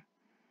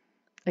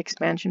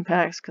expansion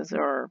packs, because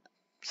there are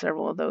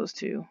several of those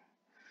too.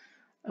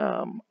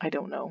 I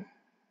don't know.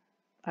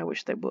 I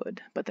wish they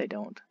would, but they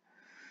don't.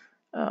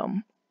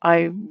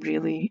 I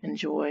really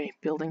enjoy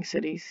building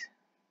cities.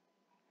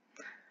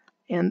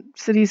 And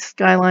Cities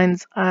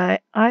Skylines, I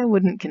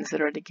wouldn't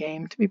consider it a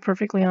game. To be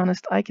perfectly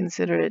honest, I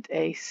consider it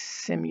a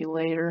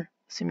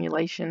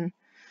simulation.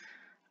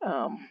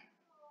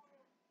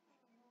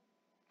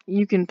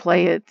 You can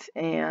play it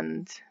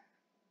and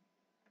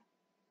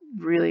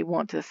really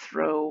want to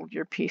throw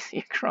your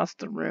PC across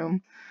the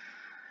room.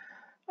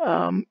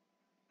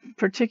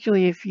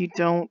 Particularly if you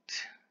don't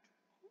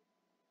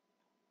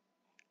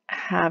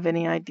have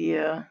any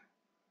idea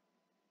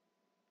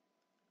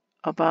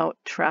about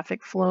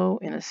traffic flow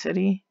in a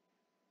city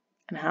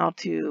and how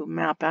to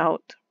map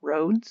out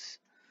roads.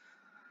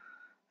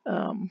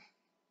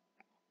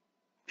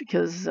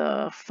 Because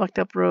fucked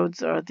up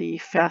roads are the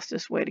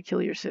fastest way to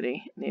kill your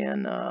city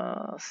in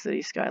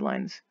City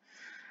Skylines.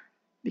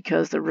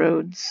 Because the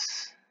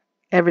roads,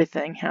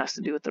 everything has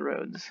to do with the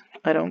roads.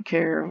 I don't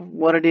care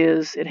what it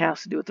is, it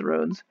has to do with the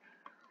roads.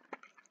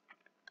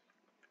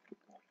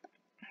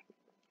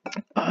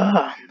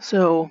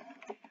 So,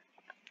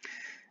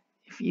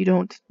 if you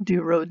don't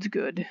do roads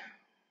good,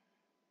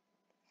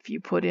 if you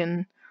put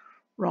in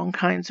wrong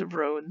kinds of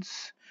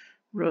roads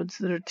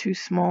that are too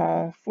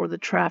small for the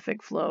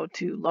traffic flow,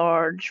 too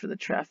large for the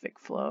traffic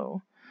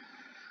flow,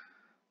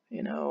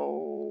 you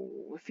know,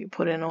 if you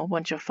put in a whole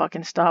bunch of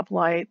fucking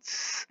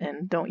stoplights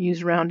and don't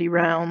use roundy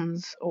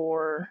rounds,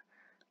 or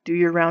do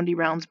your roundy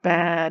rounds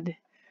bad,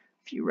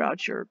 if you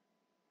route your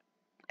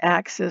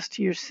access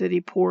to your city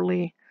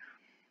poorly,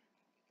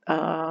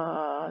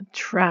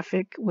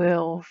 traffic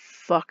will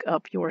fuck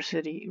up your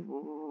city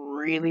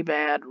really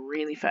bad,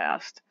 really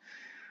fast.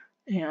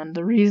 And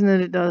the reason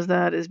that it does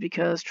that is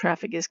because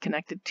traffic is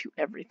connected to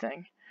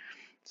everything.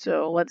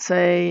 So let's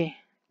say,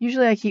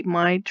 usually I keep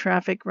my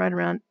traffic right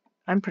around,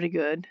 I'm pretty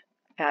good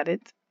at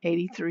it,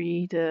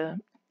 80 to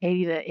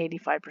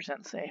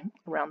 85%, say,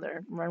 around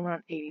there, right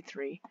around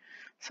 83.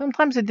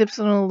 Sometimes it dips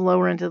a little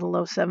lower into the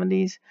low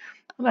 70s,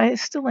 but I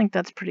still think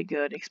that's pretty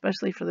good,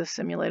 especially for this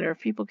simulator. If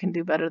people can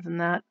do better than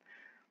that,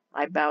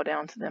 I bow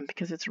down to them,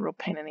 because it's a real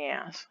pain in the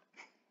ass.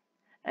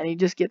 And you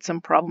just get some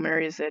problem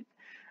areas that,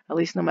 at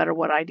least no matter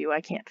what I do,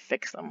 I can't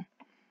fix them,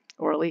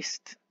 or at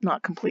least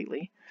not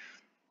completely.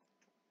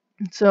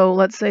 So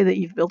let's say that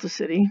you've built a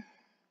city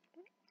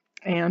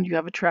and you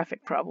have a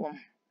traffic problem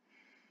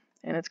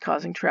and it's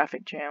causing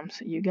traffic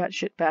jams. You got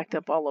shit backed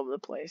up all over the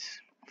place.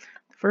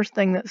 The first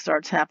thing that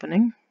starts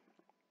happening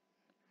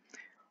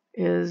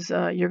is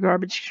your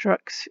garbage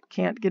trucks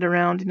can't get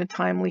around in a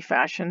timely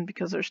fashion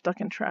because they're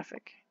stuck in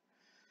traffic.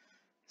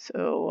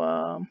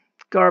 So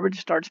garbage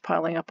starts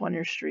piling up on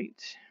your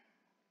streets.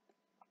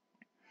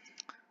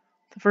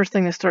 The first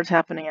thing that starts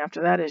happening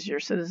after that is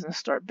your citizens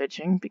start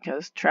bitching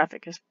because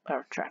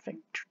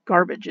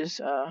garbage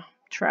is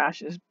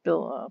trash is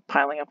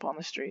piling up on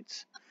the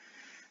streets.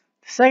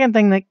 The second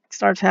thing that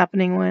starts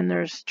happening when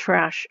there's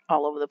trash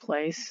all over the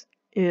place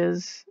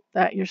is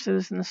that your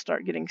citizens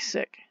start getting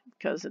sick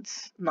because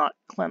it's not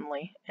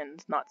cleanly and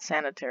it's not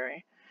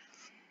sanitary.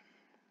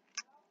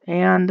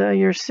 And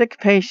your sick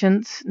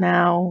patients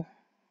now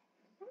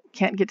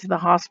can't get to the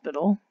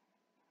hospital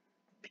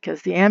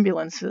because the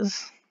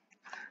ambulances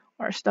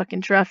are stuck in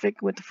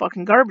traffic with the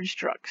fucking garbage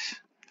trucks.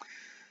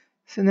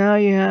 So now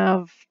you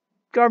have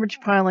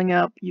garbage piling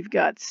up, you've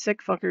got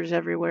sick fuckers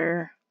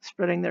everywhere,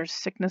 spreading their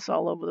sickness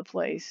all over the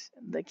place.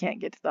 They can't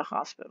get to the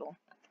hospital.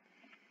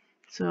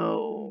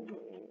 So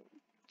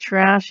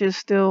trash is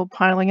still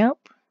piling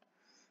up.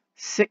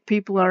 Sick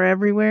people are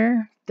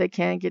everywhere. They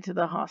can't get to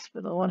the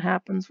hospital. What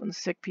happens when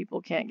sick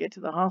people can't get to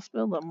the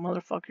hospital? The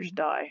motherfuckers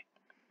die.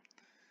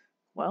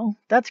 Well,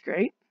 that's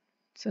great.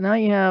 So now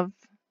you have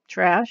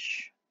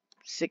trash,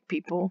 sick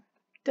people,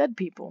 dead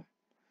people.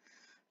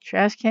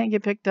 Trash can't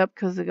get picked up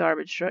because the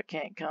garbage truck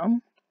can't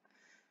come.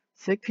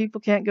 Sick people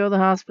can't go to the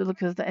hospital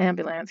because the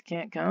ambulance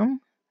can't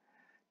come.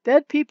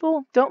 Dead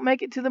people don't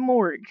make it to the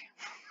morgue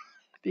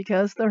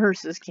because the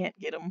hearses can't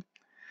get them.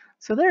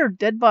 So there are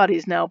dead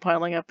bodies now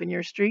piling up in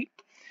your street.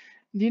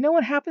 Do you know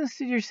what happens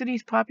to your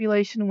city's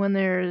population when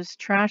there's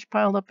trash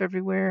piled up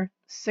everywhere,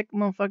 sick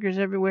motherfuckers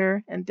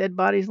everywhere, and dead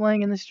bodies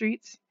laying in the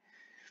streets?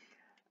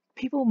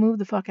 People move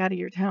the fuck out of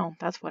your town.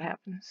 That's what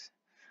happens.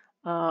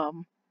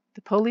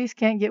 The police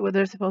can't get where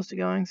they're supposed to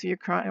go, so your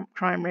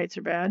crime rates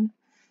are bad.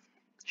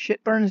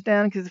 Shit burns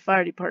down because the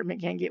fire department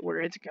can't get where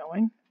it's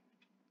going.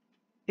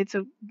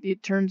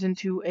 It turns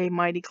into a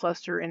mighty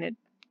cluster, and it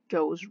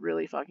goes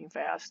really fucking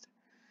fast.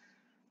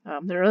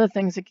 There are other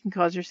things that can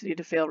cause your city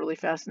to fail really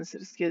fast in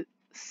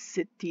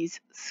cities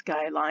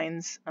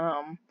skylines.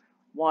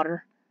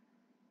 Water,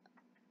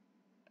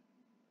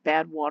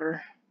 bad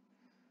water,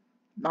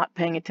 not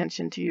paying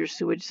attention to your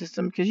sewage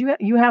system, because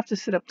you have to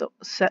set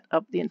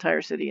up the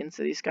entire city in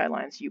City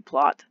Skylines. You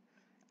plot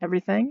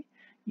everything,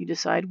 You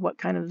decide what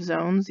kind of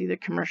zones, either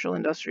commercial,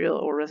 industrial,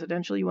 or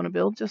residential, you want to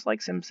build, just like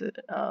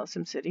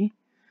SimCity.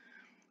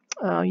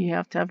 You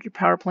have to have your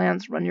power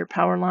plants, run your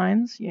power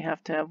lines. You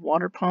have to have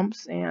water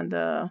pumps and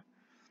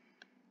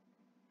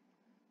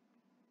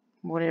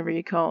whatever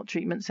you call it,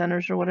 treatment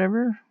centers or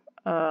whatever,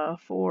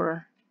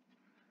 for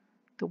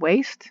the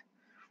waste.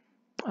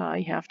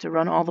 You have to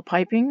run all the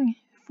piping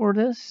for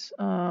this,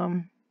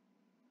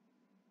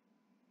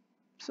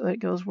 so that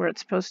it goes where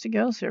it's supposed to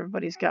go, so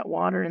everybody's got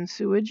water and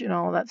sewage and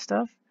all of that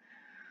stuff.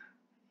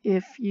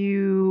 If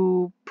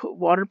you put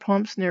water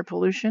pumps near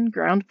pollution,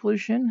 ground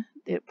pollution,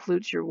 it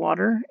pollutes your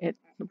water.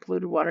 The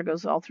polluted water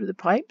goes all through the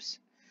pipes.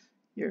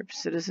 Your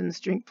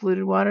citizens drink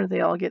polluted water, they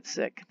all get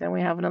sick. Then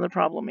we have another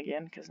problem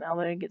again, because now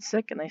they get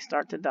sick and they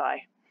start to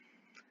die.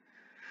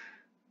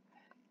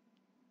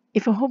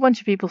 If a whole bunch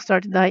of people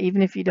start to die,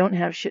 even if you don't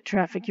have shit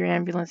traffic, your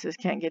ambulances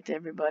can't get to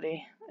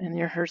everybody, and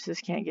your hearses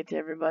can't get to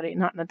everybody.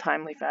 Not in a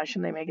timely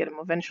fashion. They may get them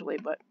eventually,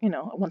 but, you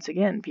know, once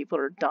again, people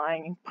are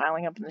dying and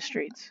piling up in the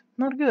streets.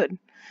 Not good.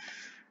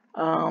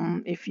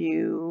 If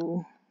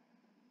you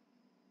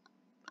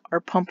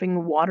are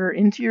pumping water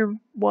into your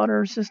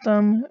water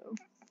system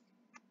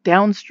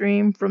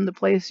downstream from the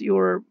place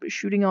you're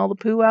shooting all the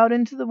poo out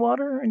into the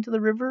water, into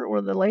the river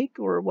or the lake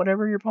or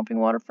whatever you're pumping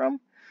water from,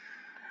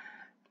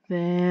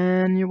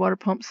 then your water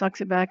pump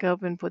sucks it back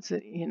up and puts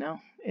it, you know,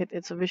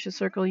 it's a vicious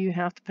circle. You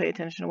have to pay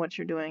attention to what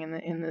you're doing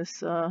in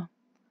this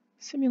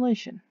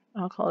simulation.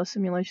 I'll call it a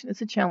simulation.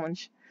 It's a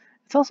challenge.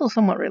 It's also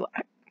somewhat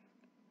relaxed.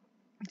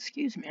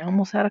 Excuse me, I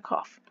almost had a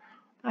cough.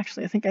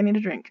 Actually, I think I need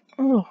a drink.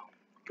 Oh,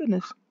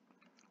 goodness.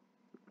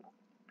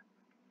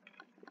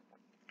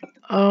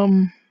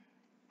 I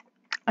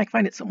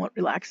find it somewhat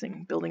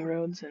relaxing, building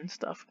roads and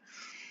stuff.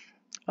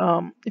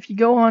 If you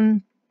go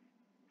on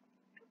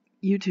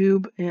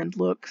YouTube and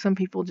look, some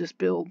people just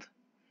build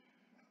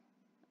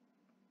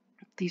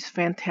these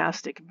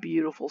fantastic,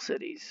 beautiful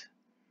cities.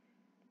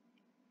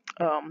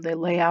 They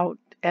lay out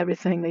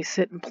everything. They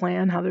sit and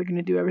plan how they're going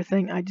to do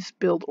everything. I just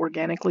build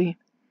organically.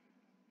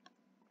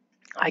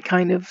 I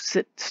kind of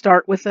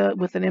start with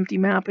an empty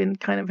map and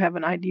kind of have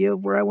an idea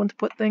of where I want to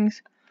put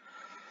things.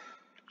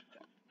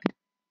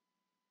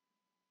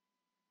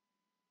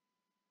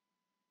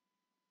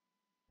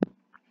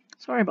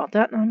 Sorry about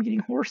that. Now I'm getting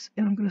hoarse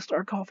and I'm going to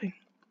start coughing.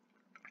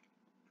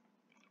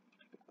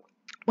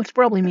 Which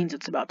probably means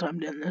it's about time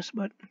to end this,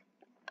 but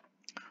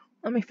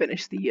let me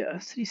finish the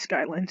city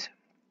skylines.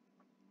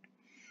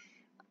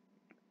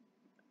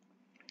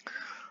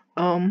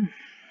 Yeah,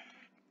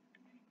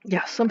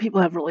 some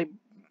people have really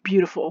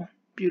beautiful.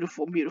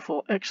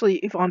 Actually,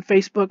 if on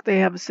Facebook they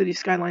have a city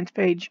skylines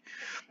page,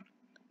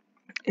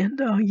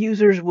 and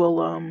users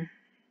will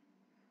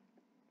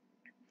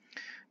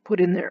put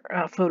in their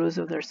photos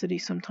of their city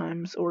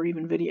sometimes, or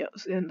even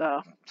videos, and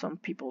some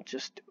people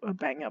just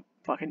bang up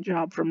fucking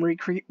job from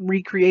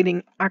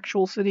recreating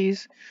actual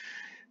cities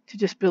to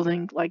just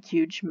building like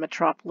huge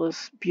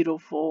metropolis,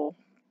 beautiful,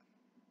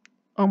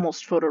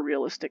 almost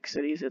photorealistic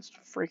cities. It's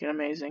freaking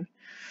amazing.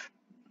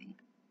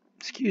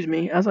 Excuse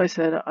me, as I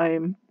said,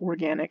 I'm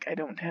organic. I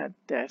don't have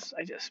deaths.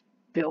 I just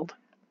build.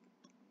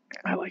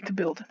 I like to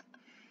build.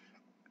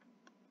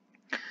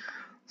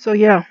 So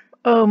yeah,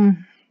 so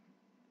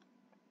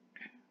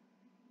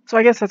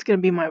I guess that's going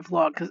to be my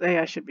vlog, because A,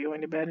 I should be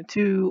going to bed, and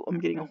 2, I'm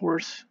getting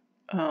hoarse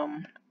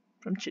from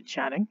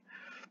chit-chatting.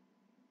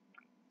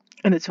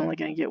 And it's only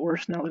going to get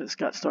worse now that it's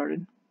got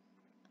started.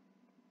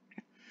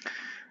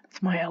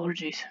 It's my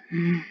allergies.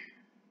 I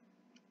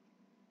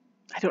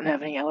don't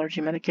have any allergy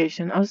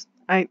medication.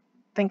 I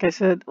think I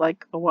said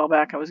like a while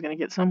back I was going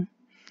to get some,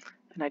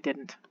 and I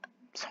didn't.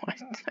 So I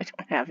don't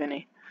have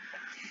any.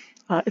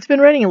 It's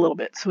been raining a little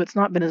bit, so it's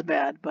not been as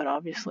bad, but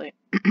obviously...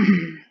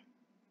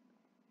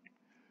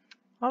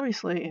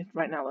 Obviously,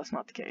 right now that's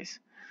not the case.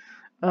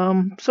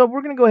 So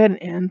we're going to go ahead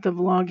and end the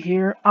vlog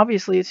here.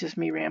 Obviously, it's just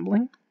me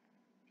rambling.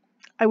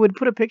 I would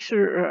put a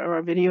picture or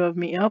a video of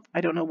me up.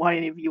 I don't know why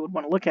any of you would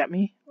want to look at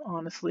me,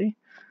 honestly.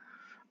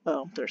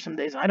 There's some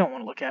days I don't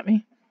want to look at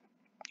me.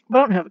 But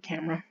I don't have a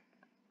camera.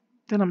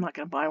 Then I'm not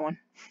going to buy one.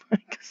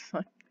 Because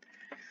I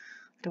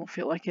don't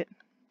feel like it.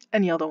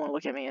 And y'all don't want to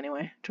look at me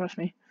anyway. Trust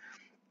me.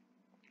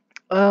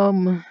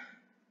 But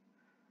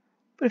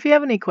if you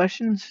have any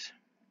questions...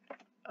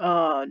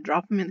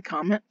 drop them in the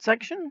comment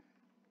section.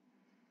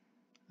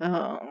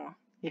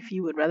 If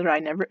you would rather I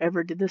never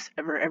ever did this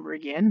ever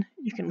again,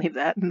 you can leave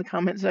that in the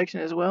comment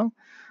section as well.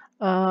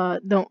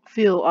 Don't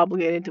feel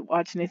obligated to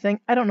watch anything.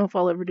 I don't know if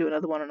I'll ever do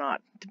another one or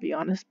not, to be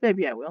honest.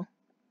 Maybe I will.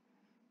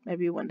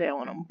 Maybe one day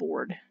when I'm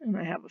bored and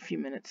I have a few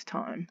minutes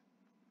time.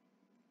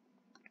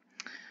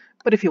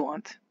 But if you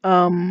want,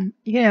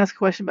 you can ask a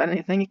question about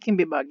anything. It can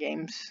be about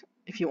games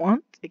if you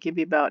want. It can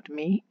be about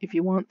me if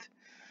you want.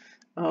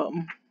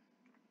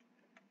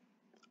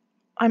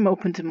 I'm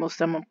open to most of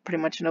them. I'm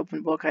pretty much an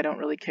open book. I don't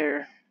really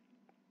care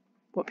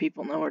what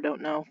people know or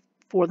don't know.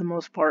 For the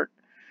most part,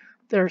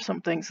 there are some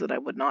things that I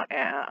would not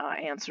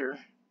answer.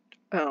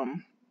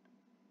 Because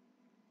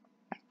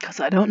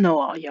I don't know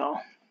all y'all.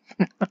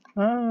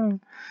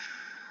 And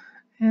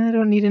I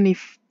don't need any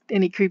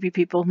any creepy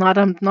people.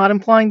 I'm not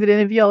implying that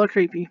any of y'all are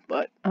creepy,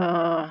 but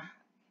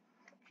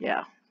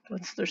yeah,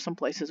 there's some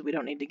places we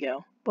don't need to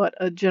go. But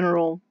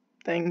general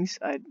things,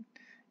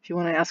 if you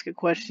want to ask a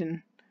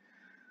question,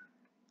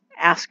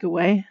 ask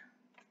away.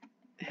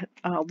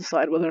 I'll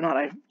decide whether or not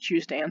I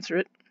choose to answer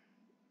it.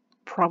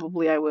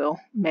 Probably I will.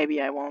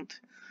 Maybe I won't.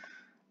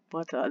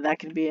 But that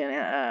could be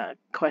a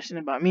question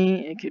about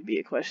me. It could be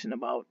a question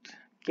about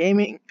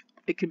gaming.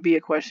 It could be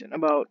a question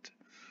about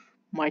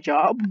my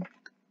job,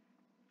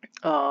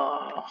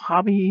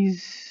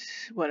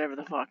 hobbies, whatever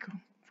the fuck.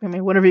 I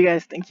mean, whatever you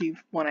guys think you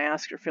want to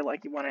ask or feel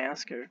like you want to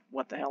ask or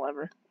what the hell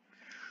ever.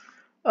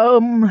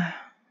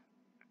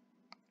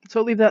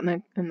 So leave that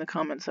in the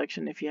comment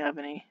section if you have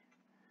any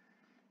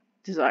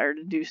desire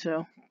to do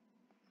so.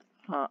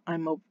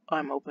 I'm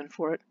open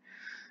for it.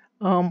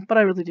 But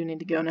I really do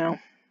need to go now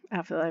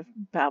after I've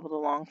babbled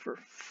along for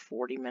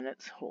 40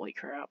 minutes. Holy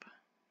crap.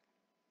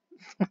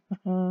 I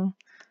was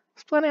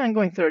planning on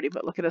going 30,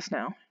 but look at us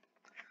now.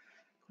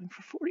 Going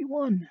for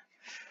 41.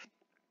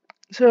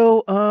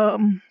 So,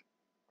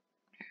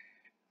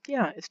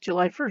 yeah, it's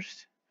July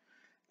 1st.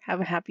 Have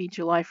a happy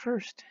July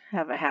 1st.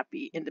 Have a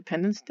happy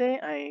Independence Day.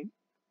 I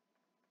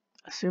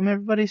assume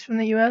everybody's from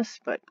the U.S.,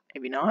 but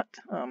maybe not.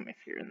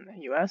 If you're in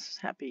the U.S.,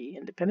 happy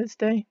Independence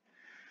Day.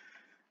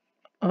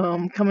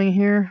 Coming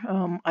here,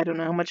 I don't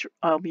know how much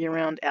I'll be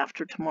around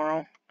after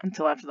tomorrow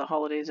until after the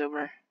holiday's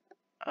over.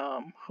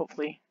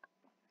 Hopefully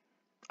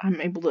I'm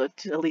able to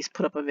at least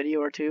put up a video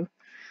or two.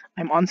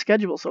 I'm on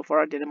schedule so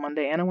far. I did a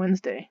Monday and a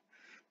Wednesday.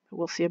 But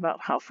we'll see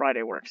about how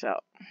Friday works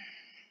out.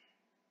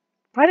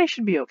 Friday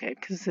should be okay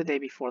because it's the day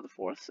before the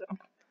 4th, so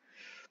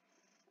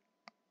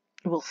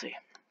we'll see.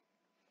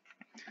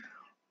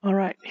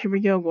 Alright, here we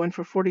go, going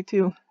for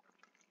 42.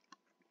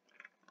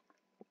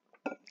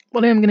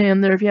 Well, I'm going to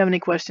end there. If you have any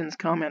questions,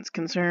 comments,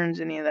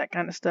 concerns, any of that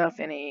kind of stuff,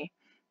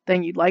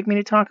 anything you'd like me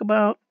to talk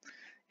about,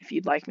 if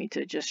you'd like me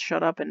to just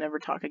shut up and never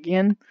talk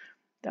again,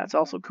 that's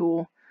also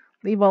cool.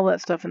 Leave all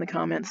that stuff in the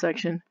comment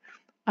section.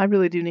 I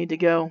really do need to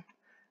go.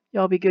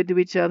 Y'all be good to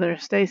each other.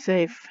 Stay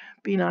safe.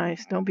 Be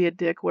nice. Don't be a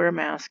dick. Wear a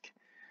mask.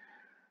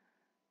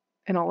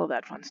 And all of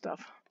that fun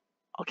stuff.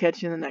 I'll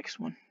catch you in the next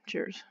one.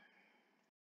 Cheers.